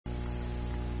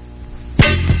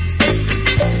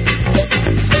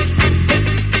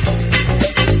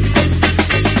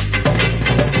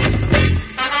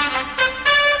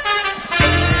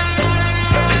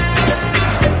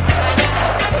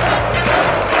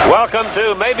Welcome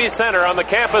to Mabee Center on the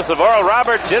campus of Oral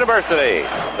Roberts University.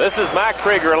 This is Mack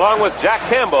Creager along with Jack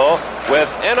Campbell with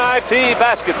NIT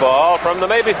basketball from the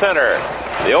Mabee Center.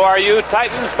 The ORU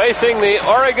Titans facing the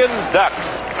Oregon Ducks.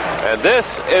 And this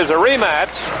is a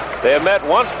rematch. They have met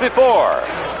once before.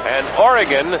 And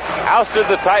Oregon ousted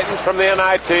the Titans from the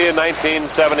NIT in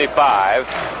 1975.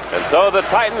 And so the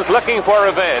Titans looking for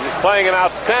revenge, playing an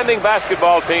outstanding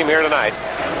basketball team here tonight.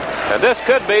 And this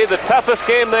could be the toughest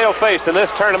game they'll face in this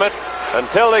tournament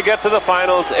until they get to the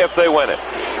finals if they win it.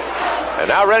 And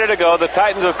now ready to go, the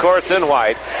Titans, of course, in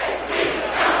white.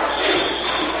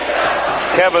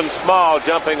 Kevin Small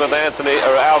jumping with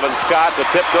Alvin Scott. The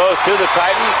tip goes to the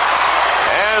Titans,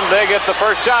 and they get the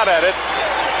first shot at it.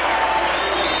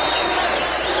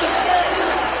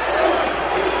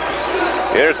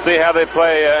 Here to see how they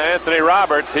play Anthony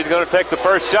Roberts. He's going to take the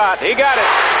first shot. He got it.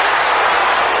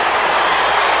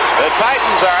 The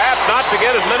Titans are apt not to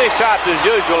get as many shots as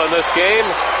usual in this game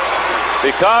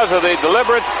because of the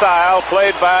deliberate style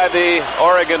played by the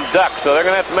Oregon Ducks. So they're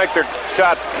going to have to make their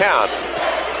shots count.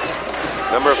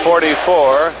 Number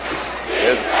 44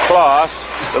 is Kloss.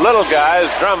 The little guy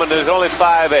is Drummond, who's only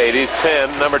 5'8". He's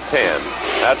 10, number 10.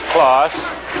 That's Kloss.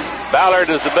 Ballard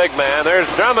is the big man. There's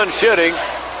Drummond shooting.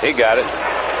 He got it.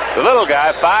 The little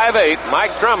guy, 5'8",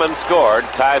 Mike Drummond scored,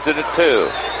 ties it at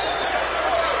 2.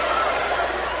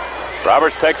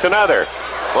 Roberts takes another.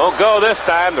 Won't go this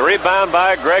time. The rebound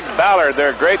by Greg Ballard,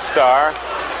 their great star,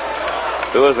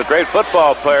 who was a great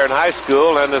football player in high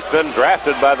school and has been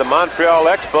drafted by the Montreal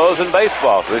Expos in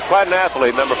baseball. So he's quite an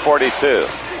athlete, number 42.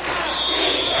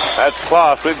 That's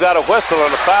Kloss. We've got a whistle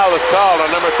and a foul is called on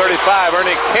number 35,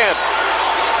 Ernie Kent.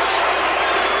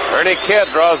 Ernie Kent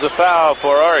draws the foul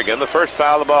for Oregon, the first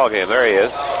foul of the ball game. There he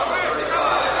is.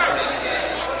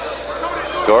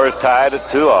 Score is tied at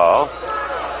 2-all.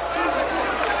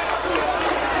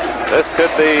 This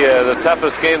could be the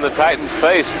toughest game the Titans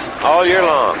faced all year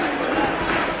long.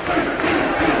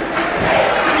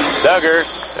 Duggar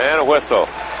and a whistle.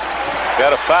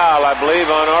 Got a foul, I believe,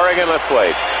 on Oregon. Let's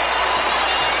wait.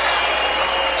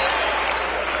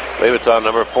 I believe it's on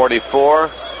number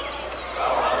 44.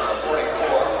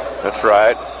 That's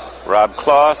right. Rob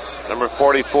Kloss, number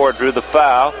 44, drew the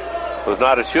foul. It was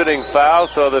not a shooting foul,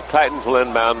 so the Titans will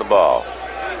inbound the ball.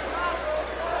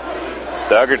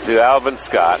 Duggar to Alvin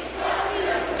Scott.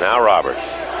 Now Roberts.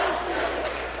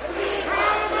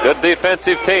 Good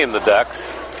defensive team, the Ducks.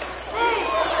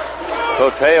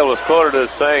 Coach Hale was quoted as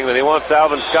saying that he wants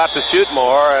Alvin Scott to shoot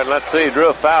more, and let's see, he drew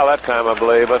a foul that time, I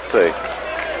believe. Let's see.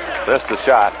 Missed the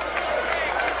shot.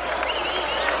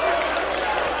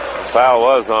 The foul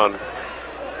was on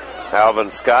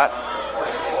Alvin Scott.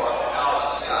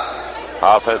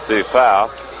 Offensive foul.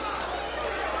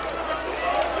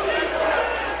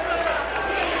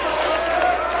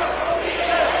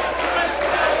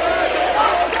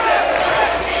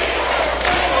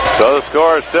 So the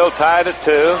score is still tied at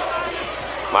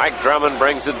 2. Mike Drummond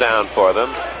brings it down for them.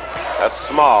 That's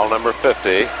Small, number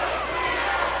 50.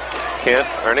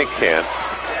 Ernie Kent.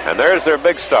 And there's their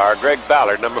big star, Greg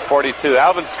Ballard, number 42.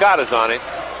 Alvin Scott is on him.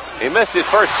 He missed his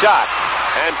first shot.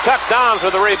 And Chuck Downs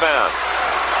with the rebound.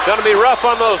 It's going to be rough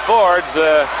on those boards.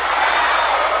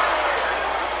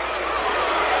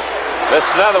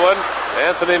 Missed another one.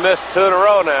 Anthony missed 2 in a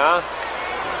row now.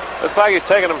 Looks like he's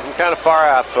taking them from kind of far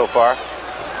out so far.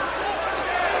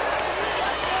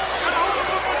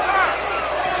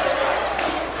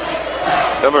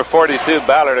 Number 42,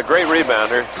 Ballard, a great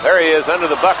rebounder. There he is under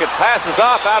the bucket. Passes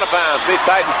off, out of bounds. Beat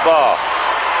Titans ball.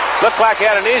 Looked like he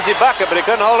had an easy bucket, but he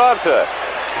couldn't hold on to it.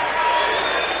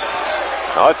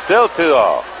 Oh, it's still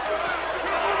 2-all.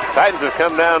 Titans have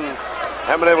come down,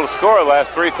 haven't been able to score the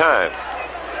last 3 times.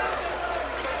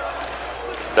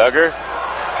 Duggar.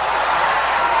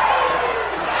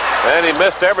 And he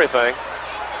missed everything.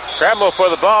 Scramble for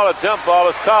the ball. A jump ball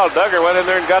is called. Duggar went in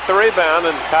there and got the rebound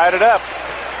and tied it up.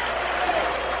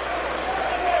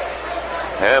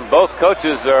 And both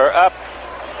coaches are up,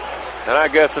 and I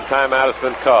guess a timeout has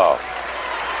been called.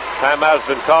 Timeout has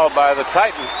been called by the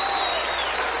Titans.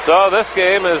 So this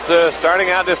game is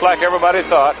starting out just like everybody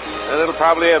thought, and it'll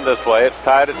probably end this way. It's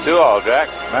tied at 2-all,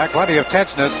 Jack. Mac, plenty of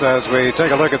tenseness as we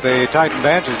take a look at the Titan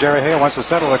bench as Jerry Hale wants to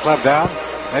settle the club down,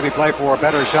 maybe play for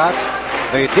better shots.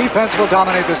 The defense will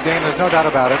dominate this game, there's no doubt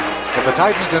about it. If the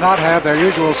Titans do not have their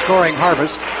usual scoring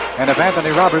harvest, and if Anthony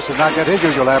Roberts does not get his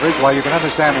usual average, well, you can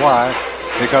understand why.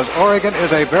 Because Oregon is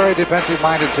a very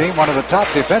defensive-minded team, one of the top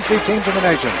defensive teams in the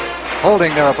nation,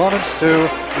 holding their opponents to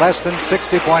less than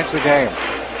 60 points a game.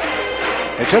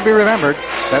 It should be remembered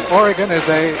that Oregon is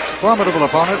a formidable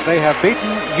opponent. They have beaten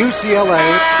UCLA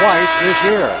twice this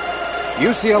year.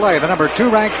 UCLA, the number 2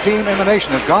 ranked team in the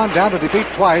nation, has gone down to defeat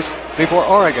twice before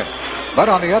Oregon. But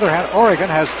on the other hand, Oregon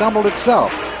has stumbled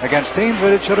itself against teams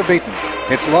that it should have beaten.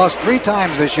 It's lost 3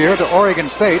 times this year to Oregon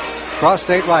State,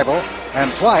 cross-state rival,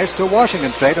 and twice to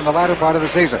Washington State in the latter part of the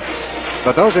season.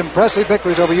 But those impressive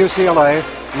victories over UCLA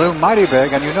loom mighty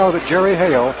big, and you know that Jerry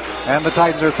Hale and the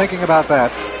Titans are thinking about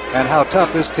that and how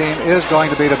tough this team is going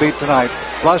to be to beat tonight,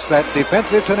 plus that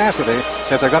defensive tenacity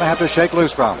that they're going to have to shake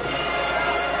loose from.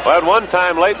 Well, at one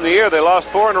time late in the year, they lost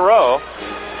 4 in a row.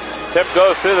 Tip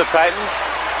goes to the Titans.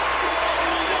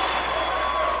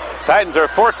 Titans are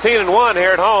 14-1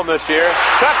 here at home this year.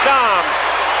 Chuck Dom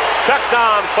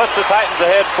puts the Titans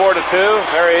ahead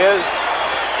 4-2. There he is.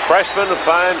 Freshman, a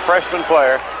fine freshman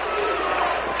player.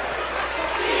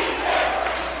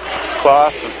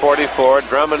 Kloss is 44.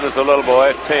 Drummond is a little boy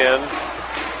at 10.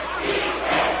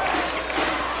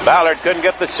 Ballard couldn't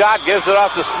get the shot, gives it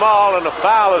off to Small, and a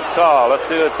foul is called. Let's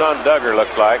see what it's on Duggar,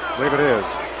 looks like. I believe it is.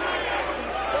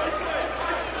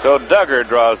 So Duggar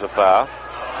draws a foul.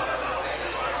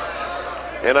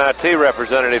 NIT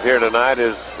representative here tonight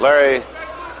is Larry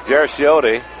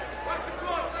Gershiotti.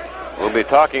 We'll be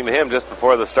talking to him just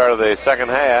before the start of the second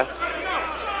half.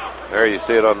 There you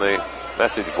see it on the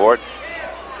message board.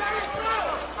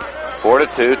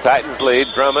 4-2, Titans lead.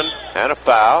 Drummond and a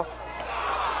foul.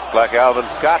 Looks like Alvin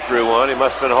Scott drew one. He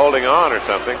must have been holding on or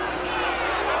something.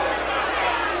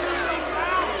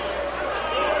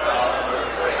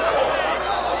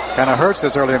 Kind of hurts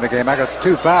this early in the game. I got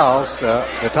 2 fouls.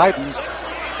 The Titans,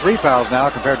 3 fouls now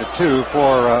compared to 2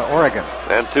 for Oregon.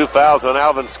 And 2 fouls on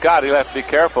Alvin Scott. He'll have to be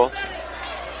careful.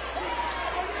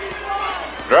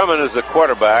 Drummond is the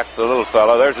quarterback, the little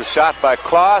fellow. There's a shot by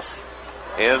Kloss.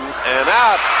 In and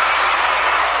out.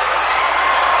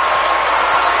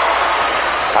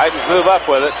 Titans move up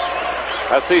with it.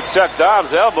 I see Chuck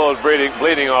Dom's elbow is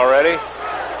bleeding already.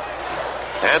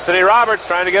 Anthony Roberts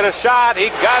trying to get a shot. He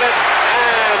got it,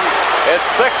 and it's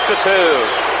 6-2.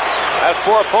 That's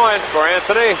 4 points for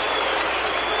Anthony.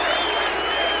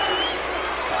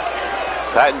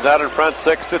 Titans out in front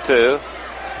 6-2.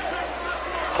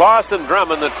 Kloss and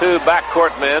Drummond, the 2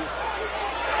 backcourt men.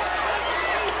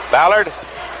 Ballard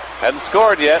hadn't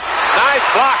scored yet. Nice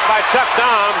block by Chuck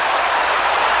Dom.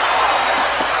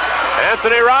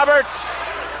 Anthony Roberts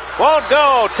won't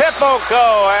go. Tip won't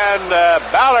go. And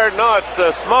Ballard, no, it's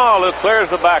Small who clears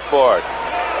the backboard.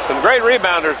 Some great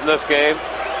rebounders in this game.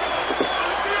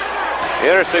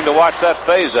 Interesting to watch that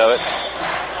phase of it.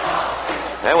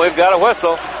 And we've got a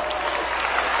whistle.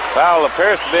 Foul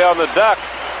appears to be on the Ducks.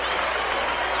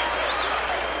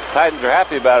 Titans are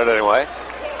happy about it anyway.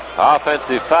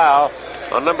 Offensive foul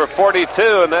on number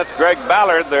 42, and that's Greg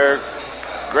Ballard, their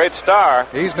great star.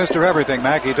 He's Mr. Everything,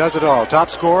 Mac. He does it all. Top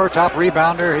scorer, top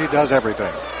rebounder. He does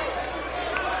everything.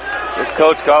 This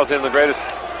coach calls him the greatest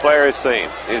player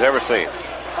he's ever seen.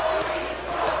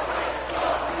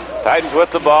 Titans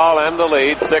with the ball and the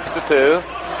lead, 6-2.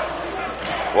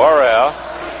 Worrell.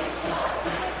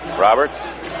 Roberts.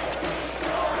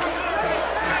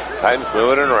 Titans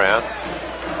moving it around.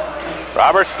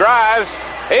 Roberts drives.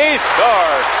 He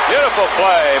scores. Beautiful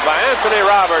play by Anthony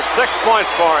Roberts. 6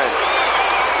 points for him.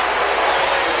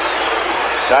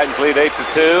 Titans lead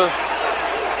 8-2.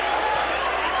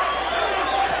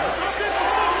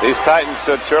 These Titans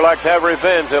should sure like to have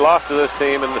revenge. They lost to this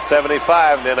team in the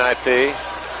 75 in NIT.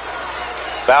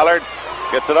 Ballard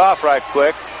gets it off right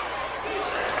quick.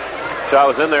 Shot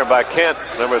was in there by Kent,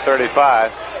 number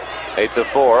 35.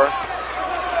 8-4.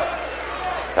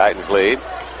 Titans lead.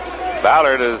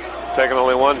 Ballard has taken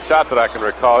only one shot that I can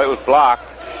recall. It was blocked.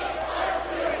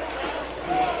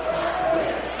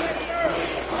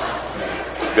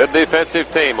 Good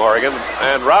defensive team, Oregon.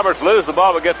 And Roberts loses the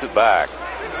ball but gets it back.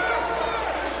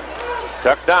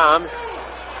 Chuck Doms.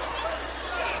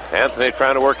 Anthony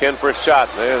trying to work in for a shot.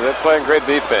 They're playing great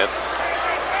defense,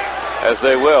 as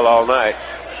they will all night.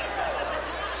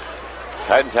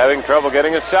 Titans having trouble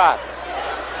getting a shot.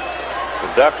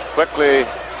 The Ducks quickly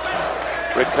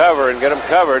recover and get them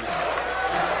covered.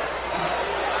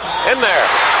 In there.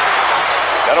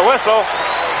 Got a whistle.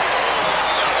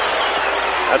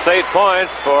 That's 8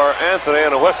 points for Anthony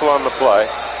and a whistle on the play.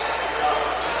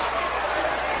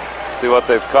 See what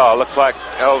they've called. Looks like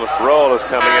Elvis Roll is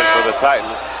coming in for the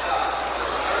Titans.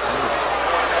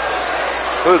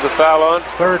 Who's the foul on?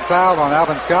 Third foul on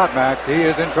Alvin Scott, Mac. He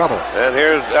is in trouble. And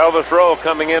here's Elvis Roll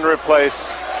coming in to replace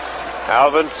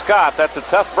Alvin Scott. That's a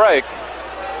tough break.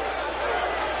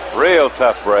 Real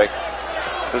tough break.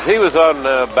 Because he was on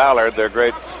Ballard, their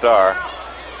great star.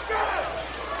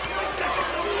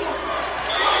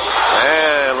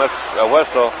 And a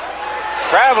whistle.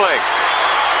 Traveling.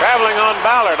 Traveling on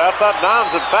Ballard. I thought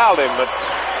Doms had fouled him, but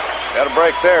got a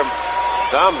break there.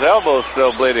 Dom's elbow's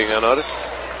still bleeding, I noticed.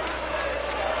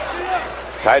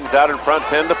 Titans out in front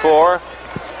 10-4.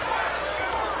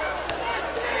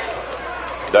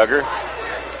 Duggar.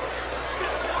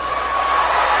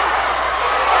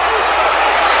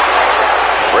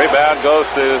 Rebound goes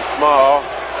to Small,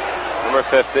 number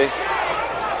 50.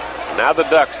 Now the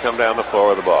Ducks come down the floor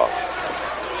with the ball.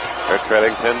 They're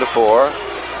trailing 10-4.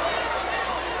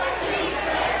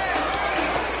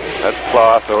 That's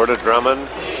Kloss over to Drummond.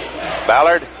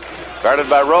 Ballard guarded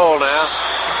by Roll now.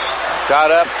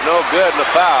 Shot up, no good, and a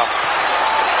foul,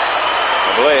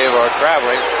 I believe, or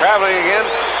traveling. Traveling again.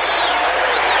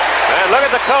 And look at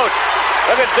the coach.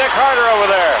 Look at Dick Harder over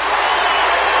there.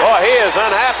 Boy, he is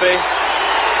unhappy.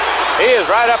 He is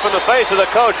right up in the face of the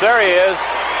coach. There he is.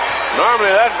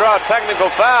 Normally that'd draw a technical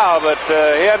foul, but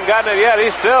he hasn't gotten it yet.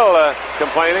 He's still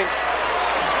complaining.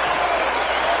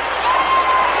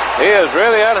 He is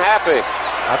really unhappy.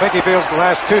 I think he feels the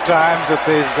last two times that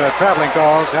these traveling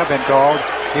calls have been called,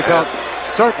 he felt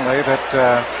certainly that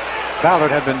Ballard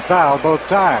had been fouled both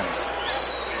times.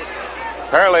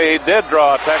 Apparently he did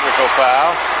draw a technical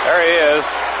foul. There he is,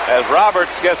 as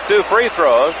Roberts gets 2 free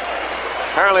throws.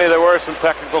 Apparently there were some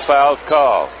technical fouls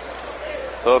called.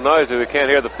 So noisy we can't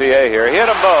hear the PA here. He hit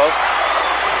them both.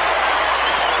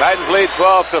 Titans lead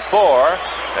 12-4.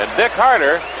 And Dick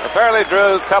Harder apparently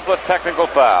drew a couple of technical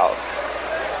fouls.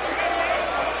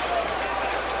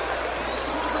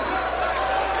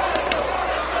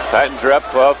 Titans are up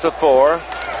 12-4.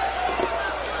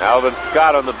 Alvin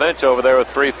Scott on the bench over there with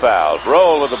 3 fouls.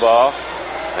 Roll with the ball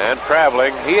and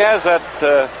traveling. He has that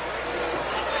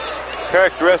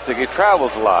characteristic. He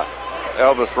travels a lot.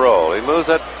 Elvis Roll. He moves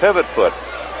that pivot foot.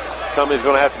 Something he's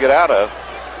going to have to get out of.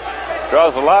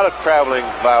 Draws a lot of traveling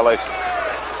violations.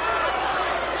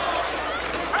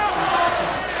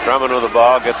 Drummond with the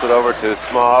ball, gets it over to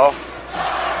Small.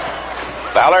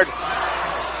 Ballard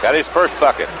got his first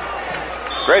bucket.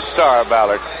 Great star,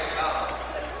 Ballard.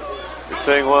 You're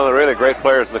seeing one of the really great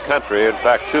players in the country. In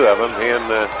fact, 2 of them. He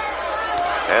and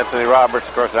Anthony Roberts.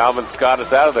 Of course, Alvin Scott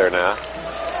is out of there now.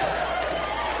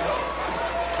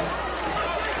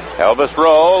 Elvis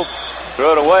Roll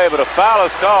threw it away, but a foul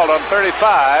is called on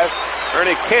 35.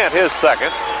 Ernie Kent, his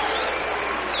second.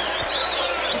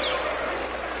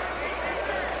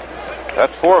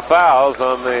 That's 4 fouls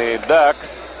on the Ducks.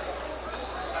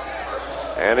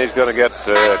 And he's going to get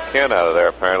Kent out of there,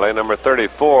 apparently. Number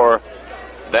 34,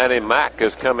 Danny Mack,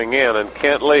 is coming in, and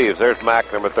Kent leaves. There's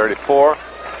Mack, number 34.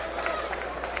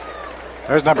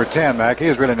 There's number 10, Mack. He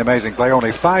is really an amazing player.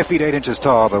 Only 5 feet 8 inches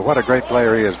tall, but what a great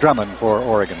player he is. Drummond for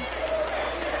Oregon.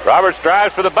 Roberts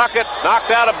drives for the bucket,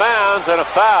 knocked out of bounds, and a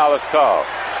foul is called.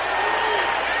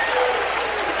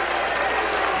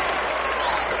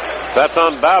 That's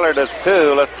on Ballard as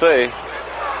 2. Let's see.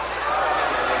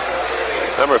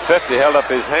 Number 50 held up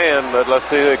his hand, but let's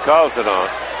see who he calls it on.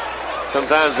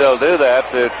 Sometimes they'll do that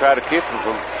to try to keep him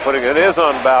from putting it. It is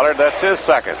on Ballard. That's his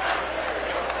second.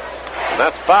 And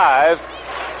that's 5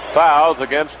 fouls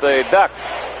against the Ducks.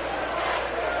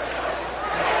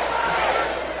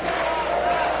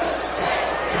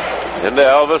 Into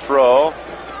Elvis Roll.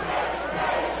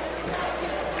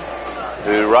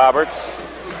 To Roberts.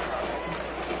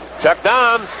 Chuck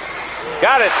Doms.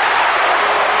 Got it.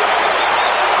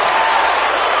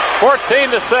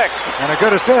 14-6. And a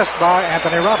good assist by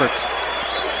Anthony Roberts.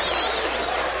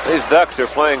 These Ducks are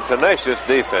playing tenacious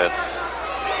defense,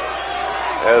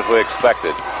 as we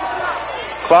expected.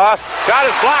 Kloss, shot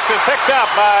is blocked and picked up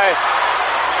by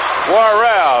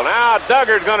Worrell. Now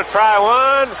Duggar's going to try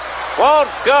one. Won't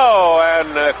go,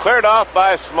 and cleared off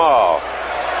by Small.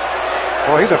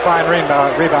 Well, he's a fine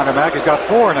rebounder, Mac. He's got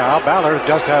 4 now. Ballard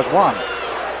just has 1.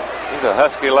 He's a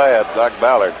husky lad like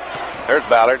Ballard. There's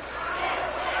Ballard.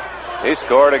 He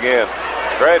scored again.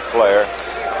 Great player.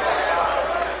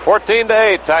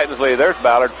 14-8, Titans lead. There's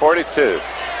Ballard, 42.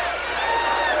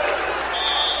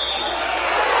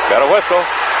 Got a whistle.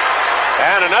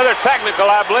 And another technical,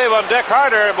 I believe, on Dick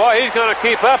Harder. Boy, he's going to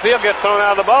keep up. He'll get thrown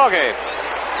out of the ballgame.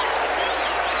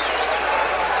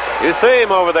 You see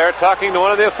him over there talking to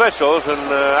one of the officials, and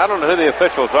I don't know who the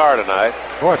officials are tonight.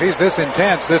 Boy, if he's this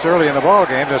intense this early in the ball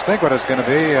game, just think what it's going to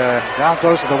be down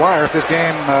close to the wire if this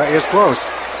game is close.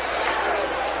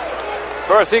 Of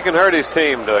course, he can hurt his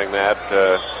team doing that.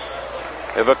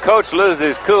 If a coach loses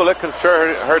his cool, it can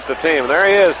sure hurt the team. There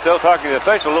he is, still talking to the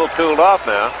official, a little cooled off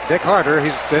now. Dick Harder,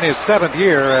 he's in his 7th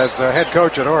year as head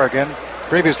coach at Oregon.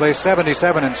 Previously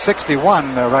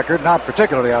 77-61 record, not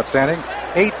particularly outstanding.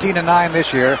 18-9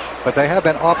 this year, but they have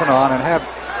been off and on and have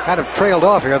kind of trailed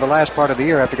off here the last part of the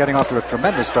year after getting off to a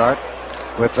tremendous start.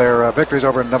 with their victories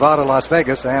over Nevada, Las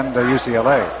Vegas, and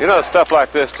UCLA. You know, stuff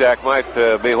like this, Jack, might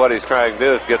be what he's trying to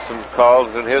do, is get some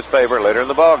calls in his favor later in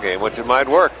the ball game, which it might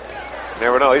work. You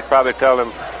never know. He's probably telling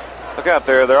him, look out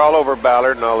there, they're all over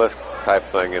Ballard and all this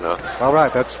type thing, you know. All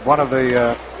right, that's one of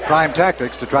the prime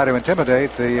tactics, to try to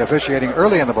intimidate the officiating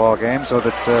early in the ball game so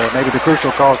that maybe the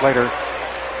crucial calls later,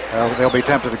 they'll be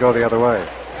tempted to go the other way.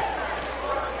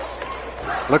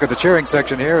 Look at the cheering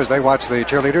section here as they watch the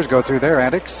cheerleaders go through their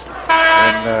antics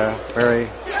in very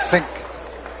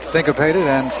syncopated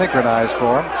and synchronized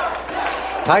form.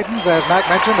 Titans, as Mack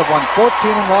mentioned, have won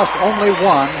 14 and lost only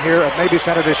one here at Mabee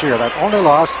Center this year. That only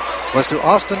loss was to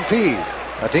Austin Peay,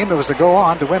 a team that was to go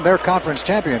on to win their conference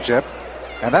championship.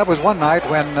 And that was one night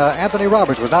when Anthony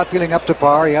Roberts was not feeling up to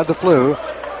par. He had the flu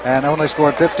and only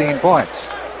scored 15 points.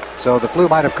 So the flu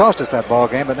might have cost us that ball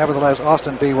game, but nevertheless,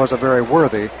 Austin Peay was a very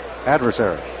worthy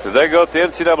adversary. Did they go to the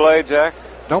NCAA, Jack?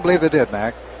 Don't believe they did,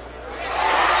 Mac.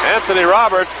 Anthony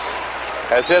Roberts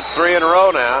has hit 3 in a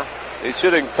row now. He's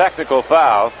shooting technical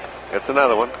fouls. It's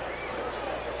another one.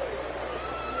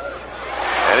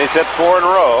 And he's hit 4 in a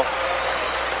row.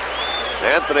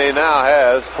 Anthony now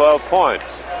has 12 points.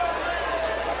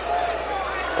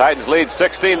 Titans lead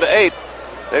 16-8.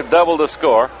 They've doubled the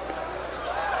score.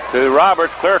 To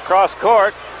Roberts, clear across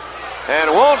court,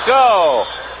 and won't go.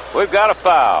 We've got a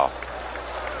foul.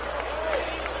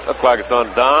 Looks like it's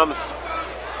on Doms.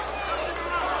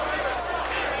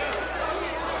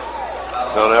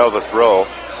 It's on Elvis Rowe.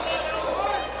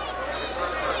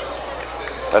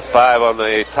 That's 5 on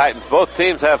the Titans. Both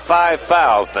teams have 5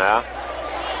 fouls now.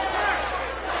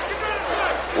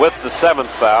 With the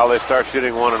 7th foul, they start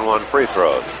shooting 1-and-1 free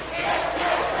throws.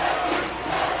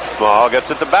 Small gets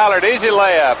it to Ballard. Easy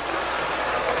layup.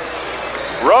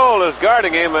 Roll is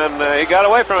guarding him, and he got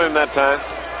away from him that time.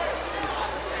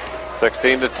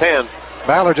 16-10.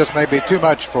 Ballard just may be too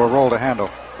much for Roll to handle.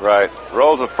 Right.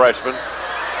 Roll's a freshman.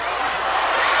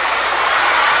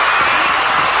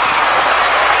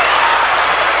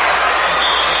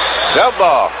 Jump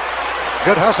ball.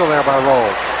 Good hustle there by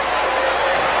Roll.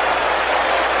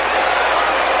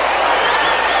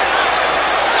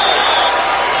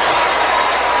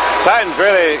 Titans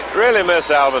really miss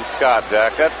Alvin Scott,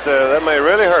 Jack. That may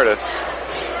really hurt us.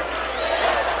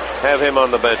 Have him on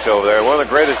the bench over there. One of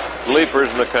the greatest leapers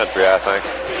in the country, I think.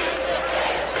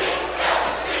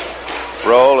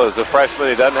 Roll is a freshman.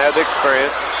 He doesn't have the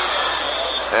experience.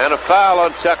 And a foul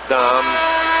on Chuck Dom.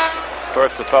 Of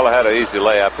course, the fellow had an easy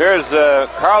layup. Here's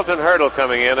Carlton Hurdle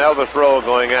coming in. Elvis Roll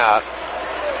going out.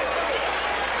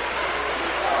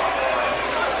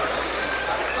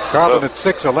 Carlton at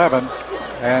 6'11".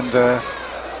 And,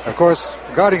 of course,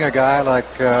 guarding a guy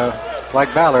like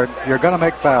Ballard, you're going to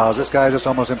make fouls. This guy is just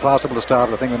almost impossible to stop.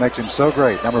 The thing that makes him so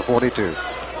great, number 42.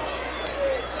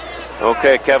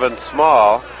 Okay, Kevin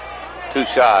Small, 2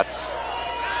 shots.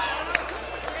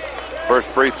 First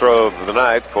free throw of the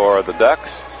night for the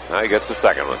Ducks. Now he gets the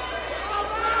second one.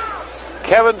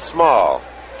 Kevin Small,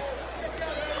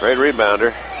 great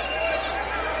rebounder.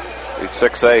 He's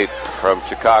 6'8" from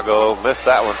Chicago. Missed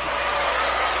that one.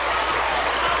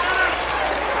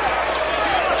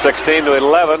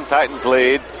 16-11, Titans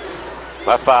lead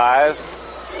by 5.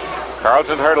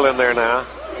 Carlton Hurdle in there now.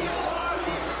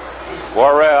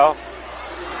 Worrell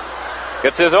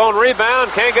gets his own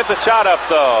rebound, can't get the shot up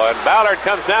though, and Ballard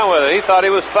comes down with it. He thought he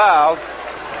was fouled.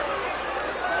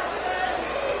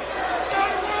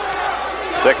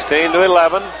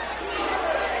 16-11.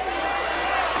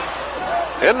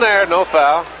 In there, no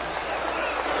foul.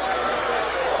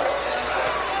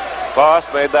 Boss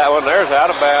made that one. There's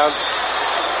out of bounds.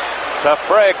 Tough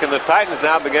break, and the Titans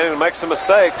now beginning to make some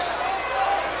mistakes.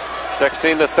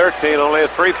 16-13, only a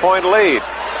 3-point lead.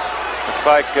 Looks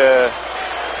like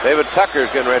David Tucker's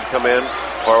getting ready to come in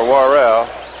for Worrell.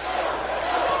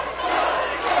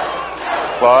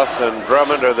 Boss and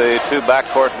Drummond are the 2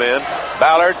 backcourt men.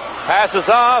 Ballard passes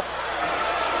off,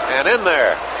 and in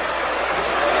there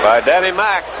by Danny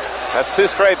Mack. That's 2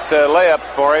 straight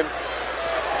layups for him.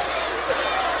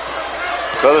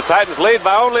 So the Titans lead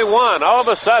by only 1. All of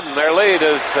a sudden, their lead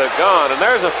is gone. And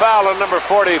there's a foul on number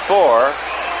 44.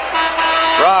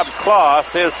 Rob Kloss,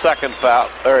 his second foul.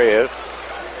 There he is.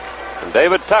 And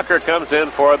David Tucker comes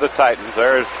in for the Titans.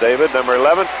 There's David, number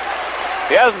 11.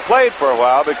 He hasn't played for a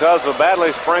while because of a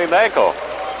badly sprained ankle.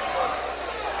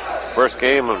 First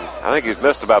game, and I think he's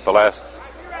missed about the last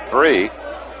 3.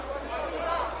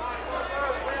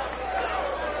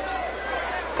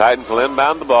 Titans will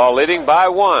inbound the ball, leading by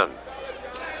 1.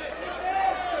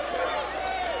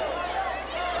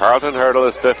 Carlton Hurdle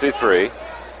is 53.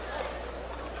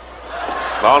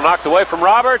 Ball knocked away from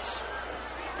Roberts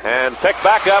and picked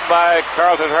back up by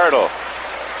Carlton Hurdle.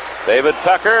 David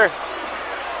Tucker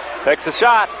takes a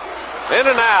shot. In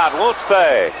and out, won't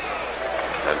stay.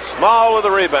 And Small with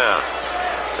the rebound.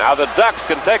 Now the Ducks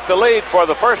can take the lead for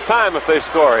the first time if they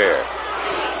score here.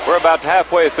 We're about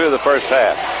halfway through the first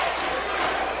half.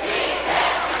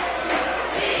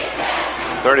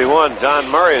 31, John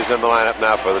Murray is in the lineup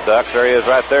now for the Ducks. There he is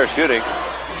right there shooting.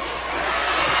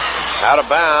 Out of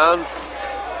bounds.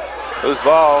 Whose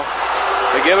ball?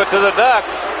 They give it to the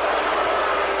Ducks.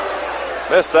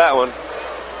 Missed that one.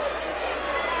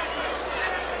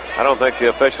 I don't think the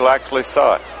official actually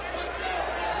saw it.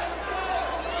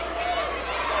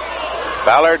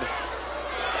 Ballard.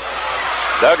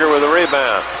 Duggar with a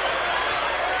rebound.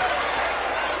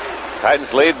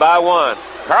 Titans lead by 1.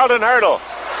 Carlton Hurdle.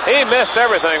 He missed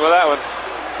everything with that one.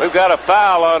 We've got a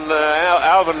foul on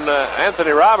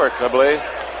Anthony Roberts, I believe.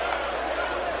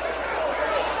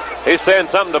 He's saying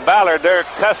something to Ballard. They're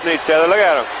cussing each other. Look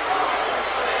at him.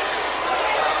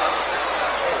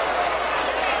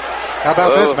 How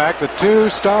about this, Mac? The two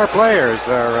star players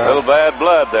are a little bad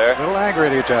blood there. A little angry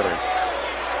at each other.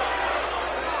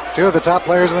 Two of the top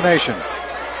players in the nation.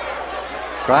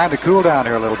 Trying to cool down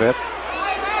here a little bit.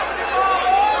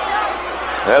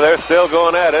 Yeah, they're still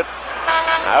going at it.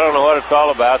 I don't know what it's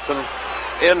all about. Some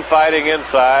infighting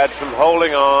inside, some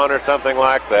holding on or something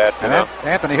like that. And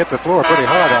Anthony hit the floor pretty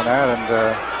hard on that, and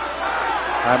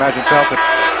I imagine felt that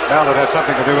Ballard had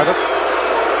something to do with it.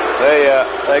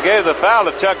 They gave the foul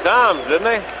to Chuck Doms, didn't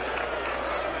they?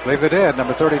 I believe they did,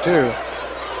 number 32.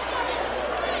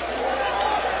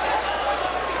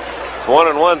 It's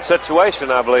 1-on-1 situation,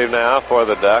 I believe, now for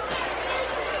the Ducks.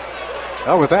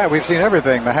 Oh, with that, we've seen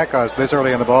everything. Mahecka's this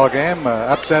early in the ball game.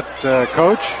 Upset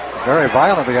coach, very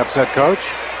violently upset coach.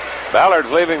 Ballard's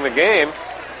leaving the game.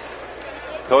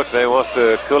 Coach maybe wants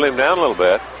to cool him down a little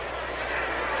bit.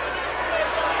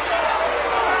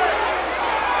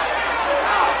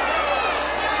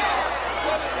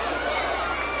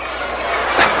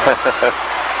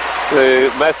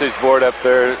 The message board up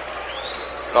there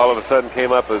all of a sudden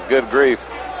came up with good grief.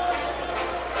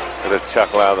 With a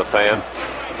chuckle out of the fans.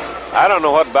 I don't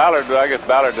know what Ballard did. I guess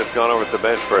Ballard just gone over to the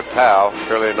bench for a towel.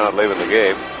 Surely not leaving the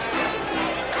game.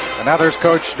 And now there's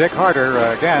Coach Dick Harder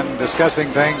again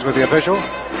discussing things with the official.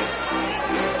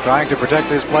 Trying to protect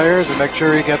his players and make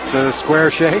sure he gets a square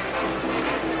shake.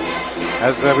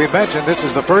 As we mentioned, this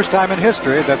is the first time in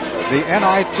history that the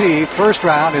NIT first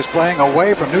round is playing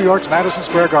away from New York's Madison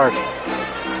Square Garden.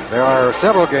 There are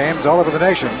several games all over the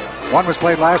nation. One was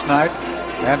played last night,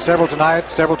 and several tonight,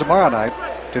 several tomorrow night,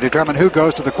 to determine who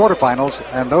goes to the quarterfinals,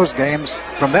 and those games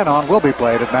from then on will be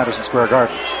played at Madison Square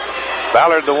Garden.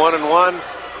 Ballard the 1-and-1.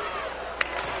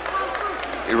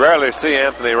 You rarely see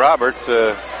Anthony Roberts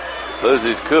lose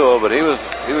his cool, but he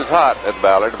was hot at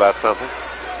Ballard about something.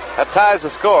 That ties the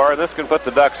score, and this can put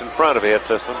the Ducks in front if he hits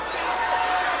this one.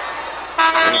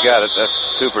 He got it.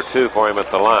 That's 2 for 2 for him at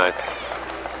the line.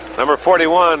 Number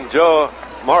 41, Joe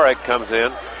Morrick, comes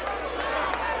in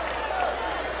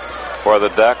for the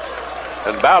Ducks.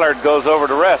 And Ballard goes over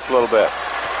to rest a little bit.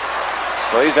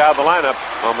 So he's out of the lineup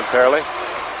momentarily.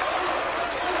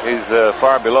 He's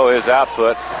far below his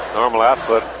output, normal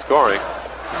output scoring.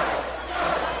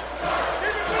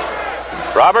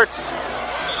 Roberts.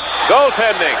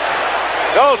 Goaltending.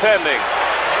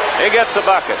 He gets a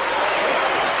bucket.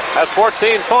 That's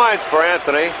 14 points for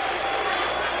Anthony.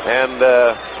 And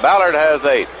Ballard has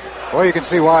 8. Well, you can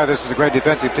see why this is a great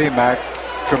defensive team, Mac.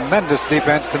 Tremendous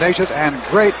defense, tenacious, and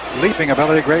great leaping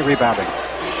ability, great rebounding.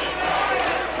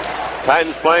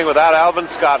 Titans playing without Alvin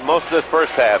Scott most of this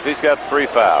first half. He's got 3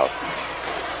 fouls.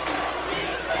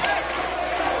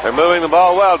 They're moving the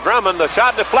ball well. Drummond, the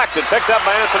shot deflected, picked up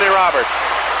by Anthony Roberts.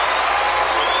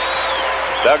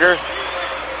 Duggar.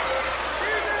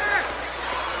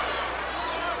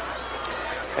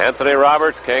 Anthony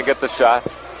Roberts can't get the shot.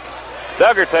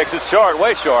 Duggar takes it short,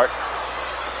 way short.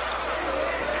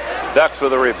 Ducks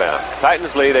with a rebound.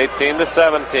 Titans lead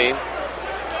 18-17.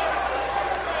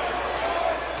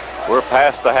 We're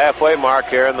past the halfway mark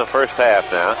here in the first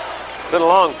half now. It's been a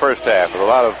long first half with a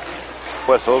lot of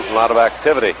whistles and a lot of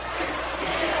activity.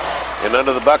 And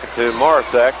under the bucket to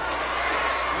Morrisek.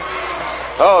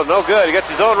 Oh, no good. He gets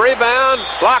his own rebound.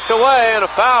 Blocked away, and a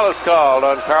foul is called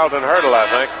on Carlton Hurdle, I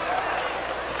think.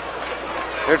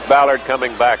 Here's Ballard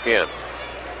coming back in.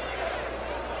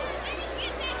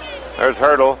 There's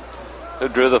Hurdle, who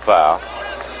drew the foul.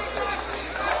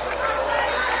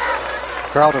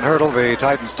 Carlton Hurdle, the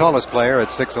Titans' tallest player at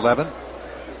 6'11".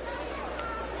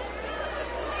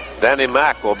 Danny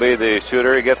Mack will be the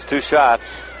shooter. He gets 2 shots.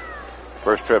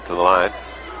 First trip to the line.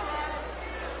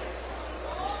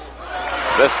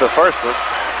 Missed the first one.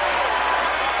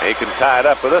 He can tie it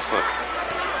up with this one.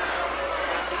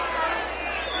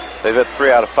 They've hit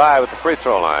 3 out of 5 at the free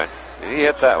throw line. And he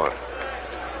hit that one.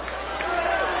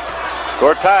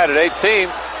 Score tied at 18.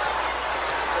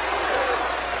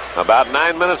 About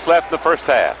 9 minutes left in the first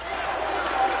half.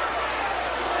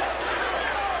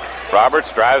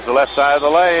 Roberts drives the left side of the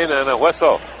lane and a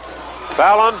whistle.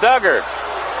 Foul on Duggar.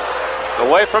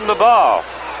 Away from the ball.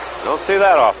 Don't see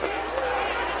that often.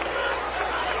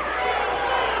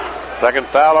 Second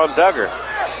foul on Duggar.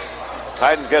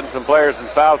 Titans getting some players in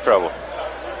foul trouble.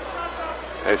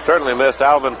 They certainly miss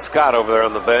Alvin Scott over there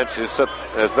on the bench, who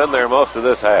has been there most of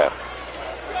this half.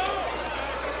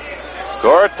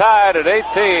 Score tied at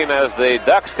 18 as the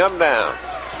Ducks come down.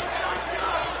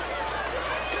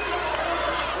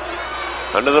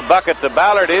 Under the bucket to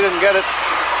Ballard. He didn't get it.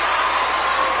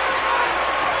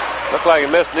 Looked like he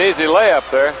missed an easy layup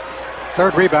there.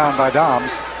 Third rebound by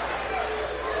Doms.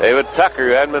 David Tucker,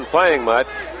 who hadn't been playing much.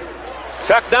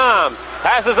 Chuck Doms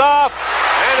passes off,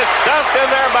 and it's dumped in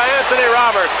there by Anthony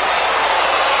Roberts.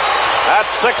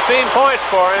 That's 16 points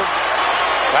for him.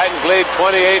 Titans lead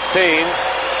 20-18.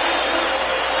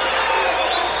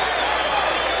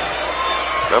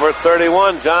 Number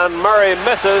 31, John Murray,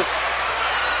 misses.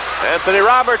 Anthony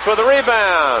Roberts with a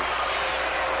rebound.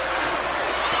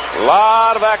 A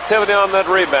lot of activity on that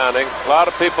rebounding. A lot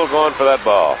of people going for that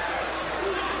ball.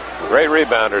 Great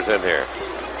rebounders in here.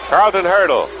 Carlton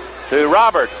Hurdle to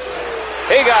Roberts.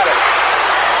 He got it.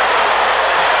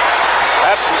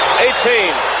 That's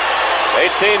 18.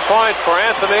 18 points for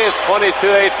Anthony. It's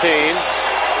 22-18.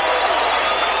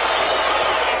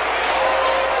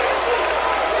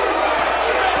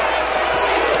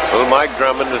 Little Mike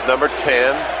Drummond is number 10.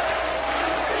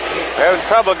 They're having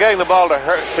trouble getting the ball to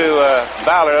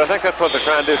Ballard. I think that's what they're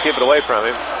trying to do, keep it away from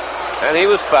him. And he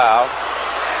was fouled.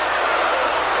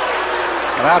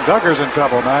 And now Duggar's in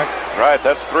trouble, Mac. Right,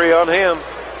 that's 3 on him.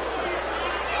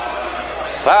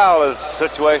 Foul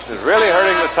situation is really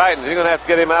hurting the Titans. You're going to have to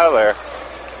get him out of there.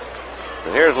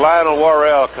 And here's Lionel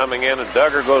Worrell coming in, and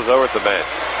Duggar goes over at the bench.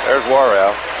 There's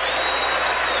Worrell.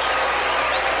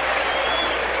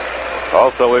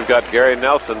 Also, we've got Gary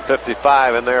Nelson,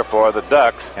 55, in there for the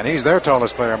Ducks. And he's their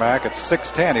tallest player, Mac, at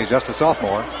 6'10". He's just a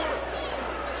sophomore.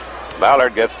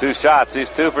 Ballard gets 2 shots. He's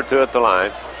 2 for 2 at the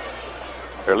line.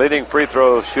 Their leading free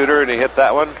throw shooter, and he hit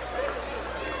that one.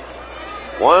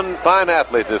 One fine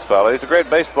athlete, this fellow. He's a great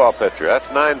baseball pitcher. That's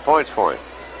 9 points for him.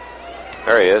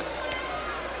 There he is.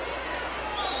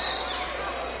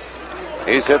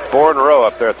 He's hit 4 in a row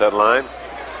up there at that line.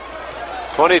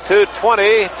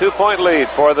 22-20, 2-point lead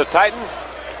for the Titans.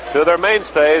 2 of their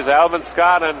mainstays, Alvin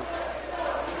Scott and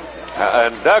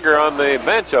Duggar on the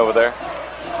bench over there.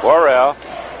 Worrell,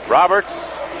 Roberts,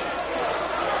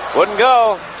 wouldn't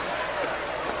go.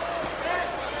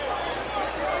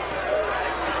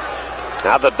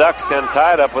 Now the Ducks can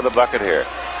tie it up with a bucket here.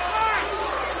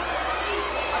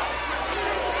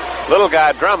 Little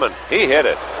guy Drummond, he hit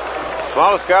it.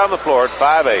 Smallest guy on the floor at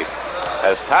 5'8",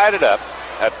 has tied it up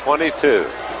at 22.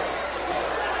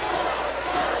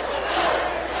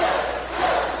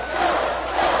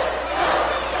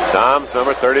 Doms,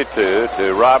 number 32,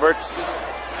 to Roberts.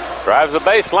 Drives the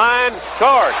baseline,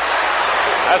 scores.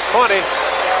 That's 20.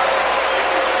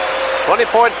 20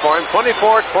 points for him,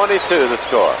 24-22 the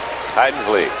score. Titans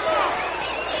lead.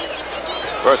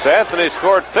 Of course, Anthony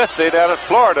scored 50 down at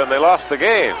Florida, and they lost the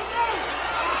game.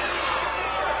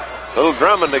 Little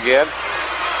Drummond again.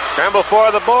 Scramble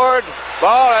for the board.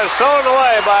 Ball is stolen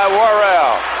away by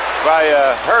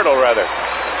Hurdle, rather.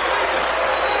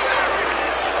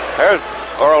 There's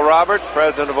Oral Roberts,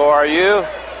 president of ORU.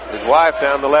 His wife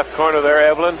down the left corner there,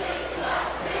 Evelyn.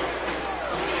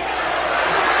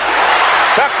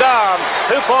 Chuck Doms,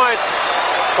 2 points,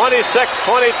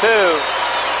 26-22.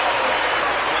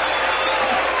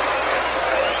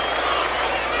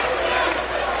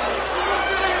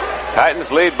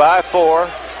 Titans lead by 4.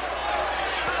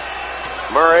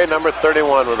 Murray, number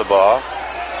 31, with the ball.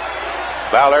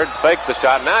 Ballard faked the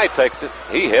shot. Now he takes it.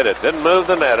 He hit it. Didn't move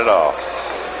the net at all.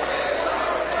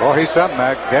 Boy, he's something,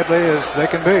 Mac. Deadly as they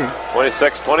can be.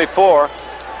 26-24.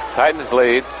 Titans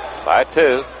lead by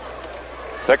 2.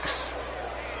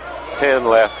 6:10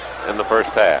 left in the first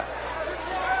half.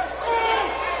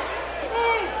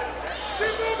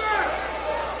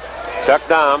 Chuck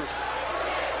Doms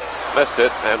missed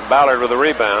it, and Ballard with a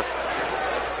rebound.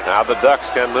 Now the Ducks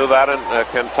can move out and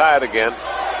can tie it again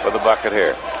with a bucket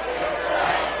here.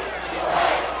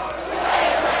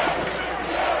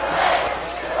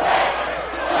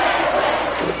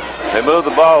 They move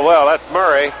the ball well. That's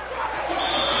Murray.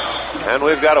 And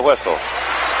we've got a whistle.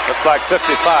 Looks like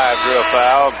 55 drew a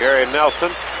foul. Gary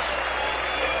Nelson.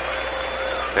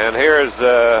 And here's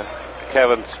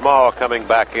Kevin Small coming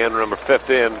back in, number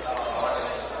 50. And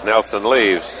Nelson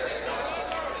leaves.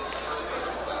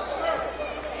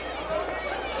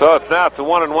 So it's now a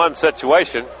 1-1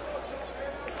 situation.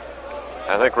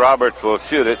 I think Roberts will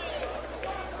shoot it.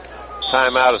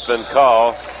 Timeout has been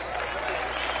called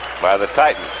by the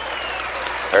Titans.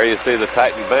 There you see the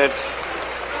Titan bench.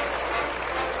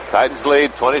 Titans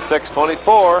lead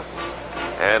 26-24.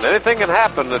 And anything can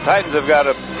happen. The Titans have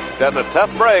gotten a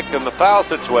tough break in the foul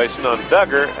situation on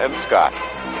Duggar and Scott.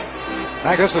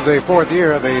 I guess this is the 4th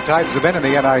year the Titans have been in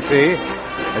the NIT.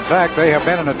 In fact, they have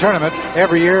been in a tournament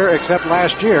every year except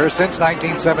last year since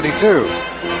 1972.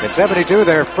 In 72,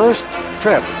 their first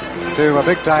trip to a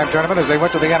big-time tournament as they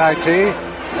went to the NIT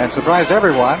and surprised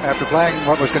everyone after playing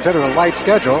what was considered a light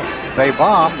schedule. They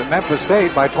bombed Memphis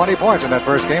State by 20 points in that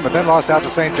first game, but then lost out to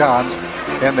St. John's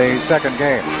in the second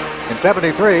game. In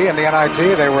 73, in the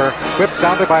NIT, they were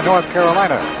whip-sounded by North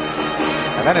Carolina.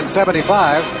 And then in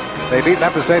 75, they beat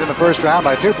Memphis State in the first round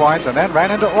by 2 points and then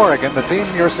ran into Oregon. The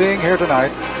team you're seeing here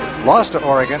tonight lost to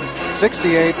Oregon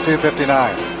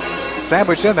 68-59.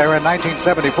 Sandwiched in there in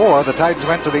 1974, the Titans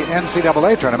went to the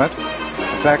NCAA tournament.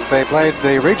 In fact, they played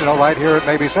the regional right here at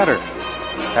Mabee Center.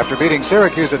 After beating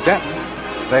Syracuse at Denton,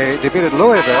 they defeated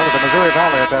Louisville at the Missouri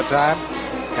Valley at that time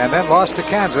and then lost to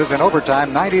Kansas in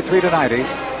overtime 93-90.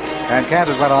 And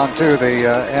Kansas went on to the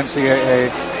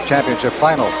NCAA championship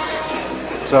final.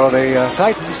 So the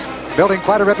Titans building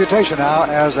quite a reputation now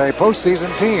as a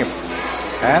postseason team.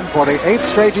 And for the 8th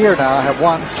straight year now have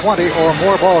won 20 or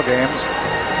more ball games.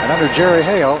 And under Jerry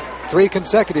Hale, 3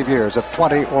 consecutive years of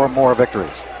 20 or more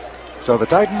victories. So the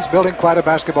Titans building quite a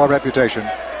basketball reputation.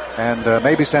 And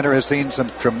Mabee Center has seen some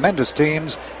tremendous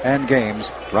teams and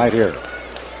games right here.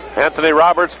 Anthony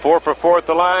Roberts, 4 for 4 at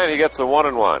the line. He gets a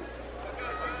 1-1.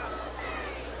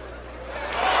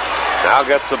 Now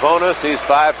gets the bonus. He's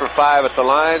 5 for 5 at the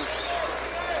line.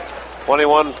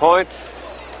 21 points.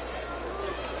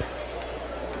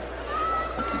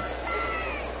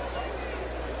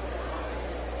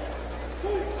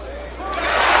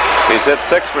 He's hit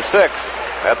 6 for 6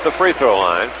 at the free throw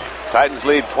line. Titans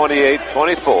lead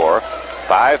 28-24.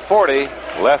 5:40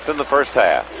 left in the first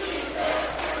half.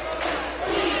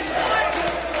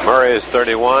 Murray is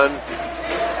 31.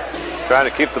 Trying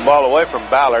to keep the ball away from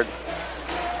Ballard.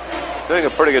 Doing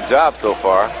a pretty good job so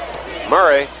far.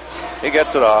 Murray, he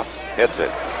gets it off, hits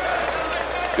it.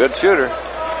 Good shooter.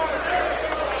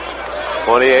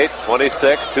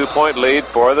 28-26, 2-point lead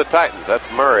for the Titans. That's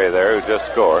Murray there who just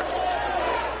scored.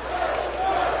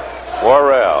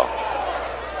 Worrell.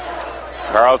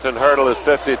 Carlton Hurdle is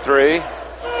 53.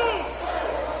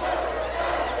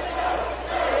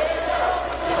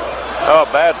 Oh,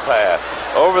 bad pass.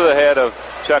 Over the head of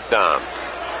Chuck Doms.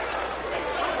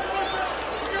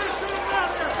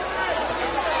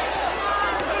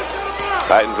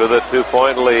 Titans with a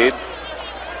 2-point lead.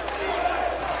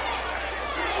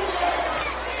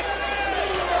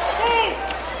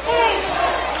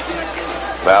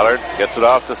 Ballard gets it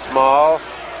off to Small.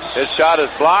 His shot is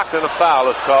blocked and a foul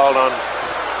is called on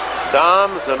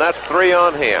Doms, and that's 3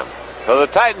 on him. So the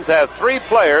Titans have 3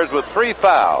 players with 3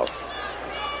 fouls.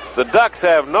 The Ducks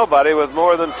have nobody with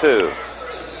more than 2.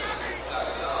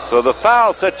 So the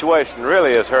foul situation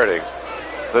really is hurting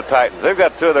the Titans. They've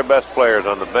got 2 of their best players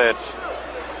on the bench.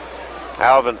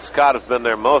 Alvin Scott has been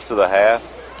there most of the half.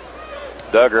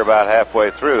 Duggar about halfway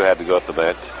through had to go at the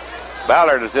bench.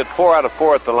 Ballard has hit 4 out of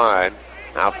 4 at the line.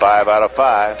 Now 5 out of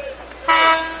 5.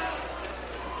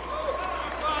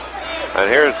 And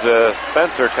here's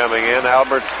Spencer coming in,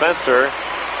 Albert Spencer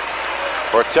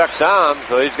for Chuck Doms.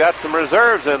 So he's got some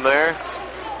reserves in there.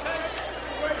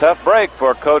 Tough break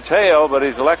for Coach Hale, but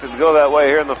he's elected to go that way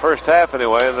here in the first half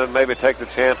anyway, and then maybe take the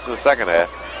chance in the second half.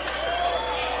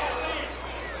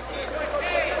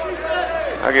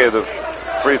 I gave the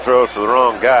free throws to the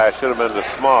wrong guy. Should have been to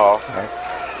Small.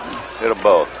 Hit them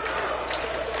both.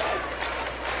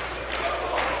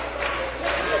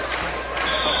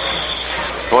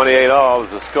 $28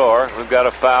 is the score. We've got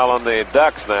a foul on the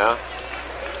Ducks now.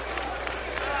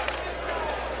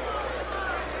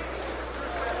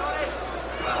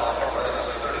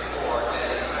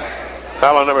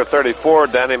 Foul on number 34,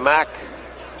 Danny Mack.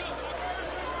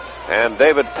 And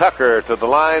David Tucker to the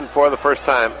line for the first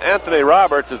time. Anthony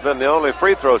Roberts has been the only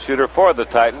free throw shooter for the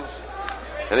Titans,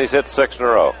 and he's hit 6 in a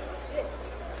row.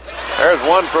 There's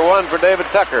 1 for 1 for David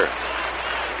Tucker.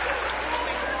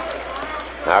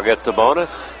 Now gets the bonus.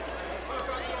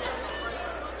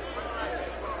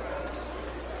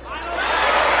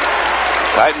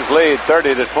 Titans lead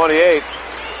 30-28.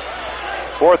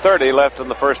 4:30 left in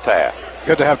the first half.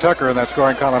 Good to have Tucker in that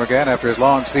scoring column again after his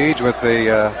long siege with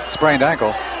the sprained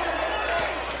ankle.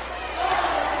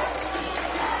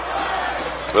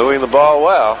 Moving the ball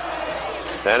well.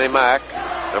 Danny Mack,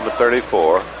 number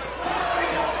 34.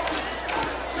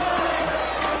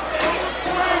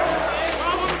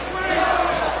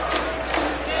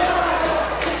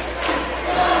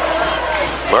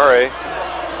 Murray.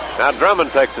 Now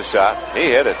Drummond takes a shot. He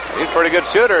hit it. He's a pretty good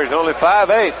shooter. He's only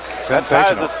 5'8". That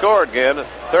ties the score again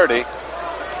at 30.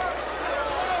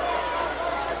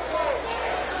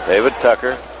 David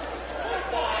Tucker.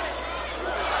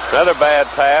 Another bad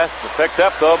pass. Picked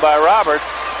up, though, by Roberts.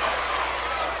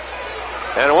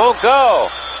 And it won't go.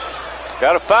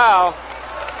 Got a foul.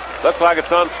 Looks like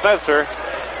it's on Spencer.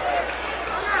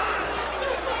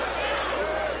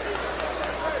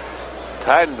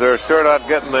 Titans are sure not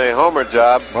getting the homer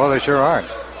job. Well, they sure aren't.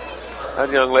 That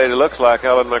young lady looks like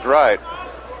Ellen McWright.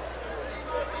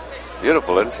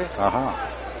 Beautiful, isn't she? Uh-huh.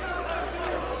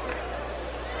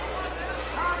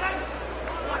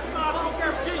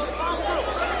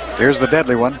 Here's the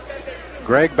deadly one.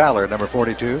 Greg Ballard, number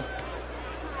 42.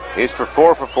 He's for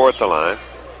 4 at the line.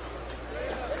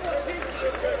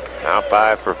 Now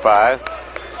 5 for 5.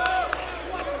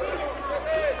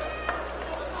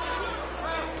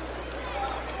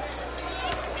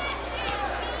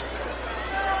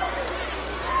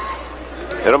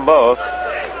 Hit them both.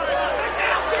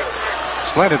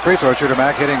 Splendid free throw shooter,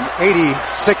 Mack, hitting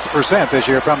 86% this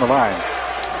year from the line.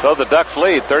 So the Ducks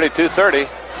lead 32-30.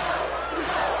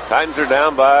 Titans are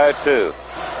down by 2.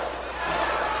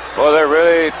 Well, they're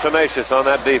really tenacious on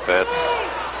that defense.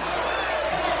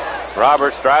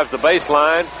 Roberts drives the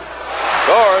baseline,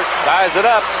 scores, ties it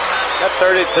up at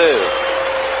 32.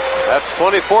 That's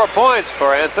 24 points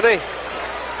for Anthony.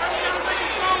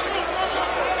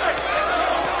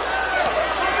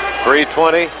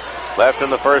 .320 left in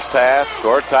the first half.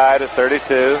 Score tied at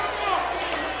 32.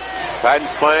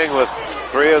 Titans playing with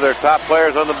 3 of their top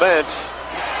players on the bench.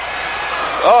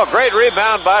 Oh, great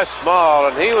rebound by Small,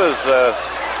 and he was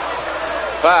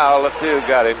fouled. Let's see who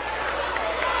got him.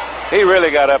 He really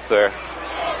got up there.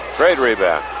 Great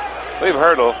rebound. Leave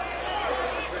Hurdle.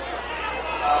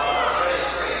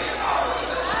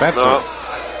 Spencer. No.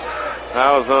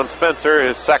 Foul was on Spencer,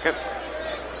 his second.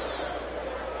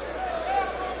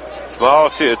 Small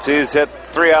shoots. He's hit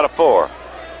 3 out of 4.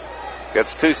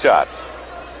 Gets 2 shots.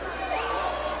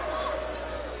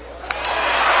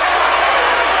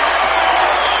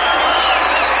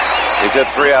 He's hit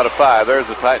 3 out of 5. There's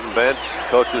the Titan bench.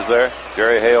 Coaches there.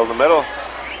 Jerry Hale in the middle.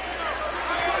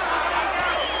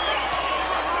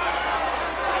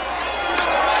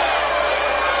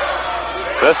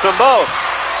 Missed them both.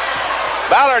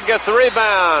 Ballard gets the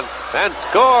rebound and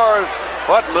scores.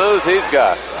 What moves he's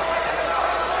got.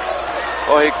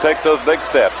 Oh, he can take those big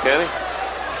steps, can he?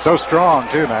 So strong,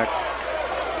 too, Mac.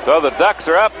 So the Ducks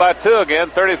are up by 2 again,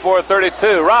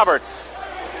 34-32. Roberts.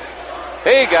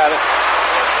 He got it.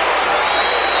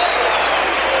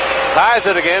 Ties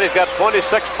it again. He's got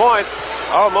 26 points.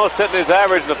 Almost hitting his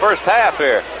average in the first half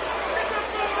here.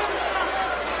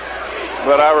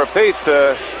 But I repeat,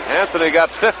 Anthony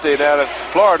got 50 down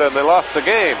at Florida and they lost the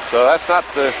game. So that's not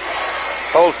the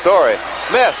whole story.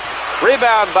 Missed.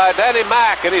 Rebound by Danny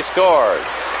Mack and he scores.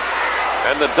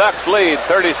 And the Ducks lead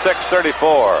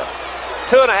 36-34.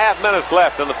 2.5 minutes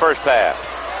left in the first half.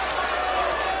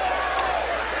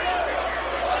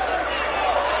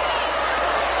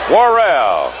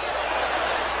 Worrell.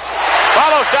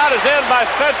 Follow shot is in by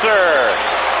Spencer.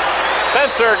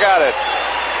 Spencer got it.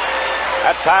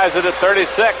 That ties it at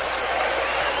 36.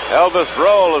 Elvis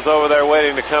Roll is over there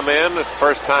waiting to come in. It's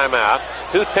first time out.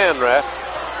 2:10 left.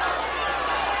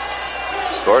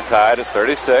 Score tied at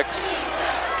 36.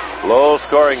 Low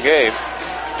scoring game.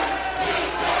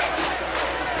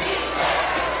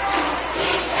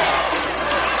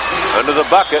 Under the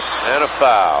bucket and a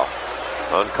foul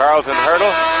on Carlton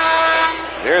Hurdle.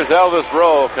 Here's Elvis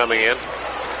Roll coming in.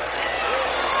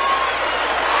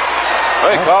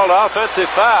 Well, he called offensive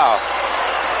foul.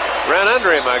 Ran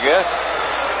under him, I guess.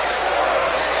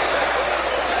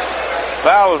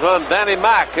 Foul was on Danny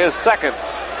Mack, his second.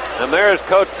 And there's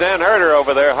Coach Dan Harder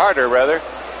over there.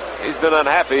 He's been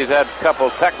unhappy. He's had a couple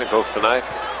technicals tonight.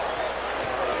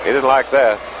 He didn't like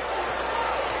that.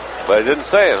 But he didn't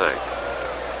say anything.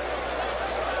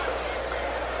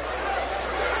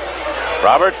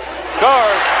 Roberts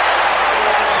scores.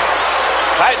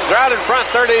 Titans are out in front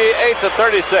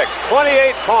 38-36.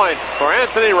 28 points for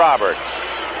Anthony Roberts.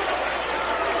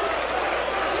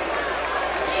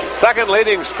 Second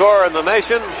leading scorer in the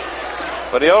nation,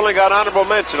 but he only got honorable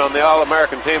mention on the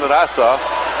All-American team that I saw.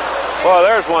 Boy,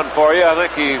 there's one for you. I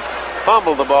think he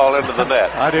fumbled the ball into the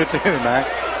net. I did too, Mac.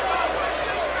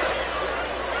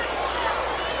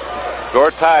 Score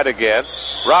tied again.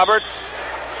 Roberts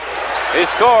He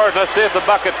scores. Let's see if the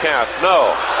bucket counts.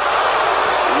 No.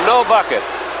 No bucket.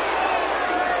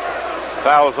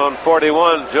 Fouls on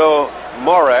 41, Joe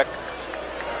Morek.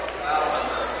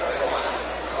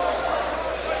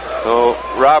 So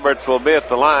Roberts will be at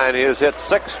the line. He has hit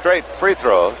 6 straight free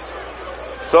throws.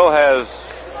 So has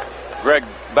Greg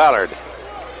Ballard.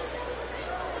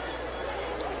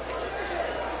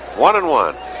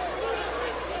 1-1.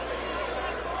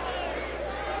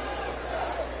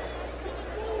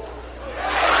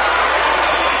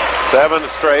 Seven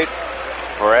straight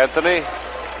for Anthony.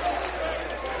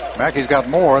 Mackey's got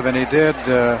more than he did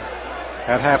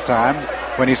at halftime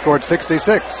when he scored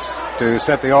 66 to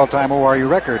set the all-time ORU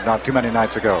record not too many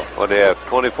nights ago. What do you have,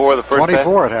 24 the first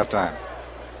 24 at halftime.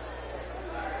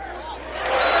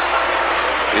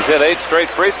 He's hit 8 straight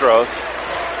free throws.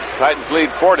 Titans lead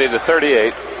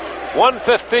 40-38.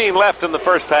 1:15 left in the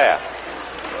first half.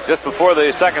 Just before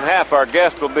the second half, our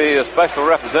guest will be a special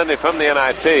representative from the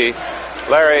NIT,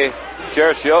 Larry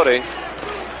Gershiotti.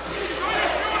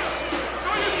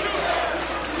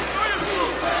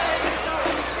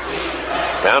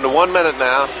 Down to 1 minute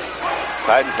now.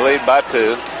 Titans lead by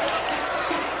 2.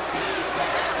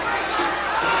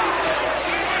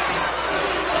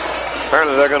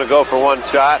 Apparently they're going to go for one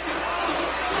shot.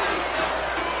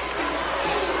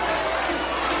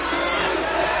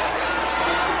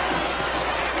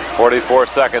 .44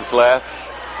 seconds left.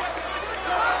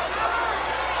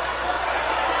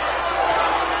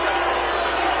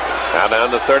 Now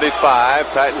down to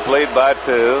 35. Titans lead by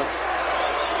 2.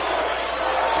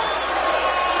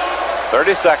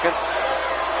 30 seconds.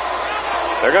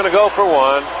 They're going to go for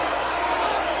one.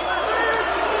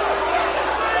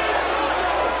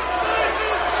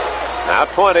 Now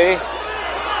 20.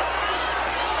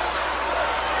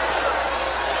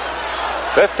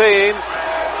 15.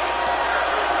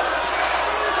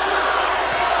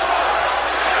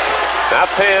 Now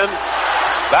 10.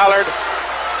 Ballard.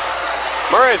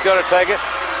 Murray's going to take it.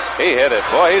 He hit it.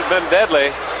 Boy, he's been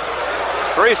deadly.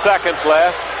 3 seconds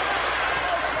left.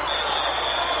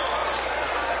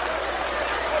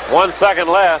 1 second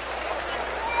left.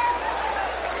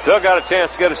 Still got a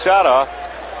chance to get a shot off.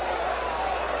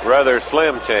 Rather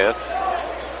slim chance.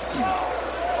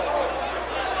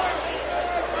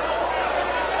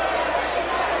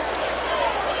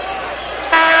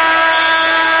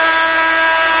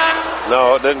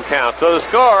 No, it didn't count. So the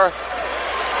score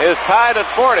is tied at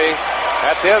 40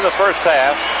 at the end of the first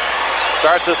half.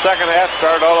 Starts the second half,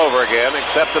 start all over again,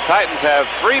 except the Titans have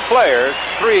 3 players,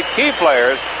 3 key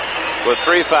players, with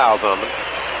 3 fouls on them.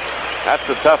 That's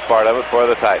the tough part of it for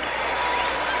the Titans.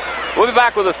 We'll be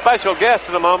back with a special guest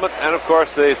in a moment, and of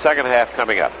course the second half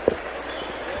coming up.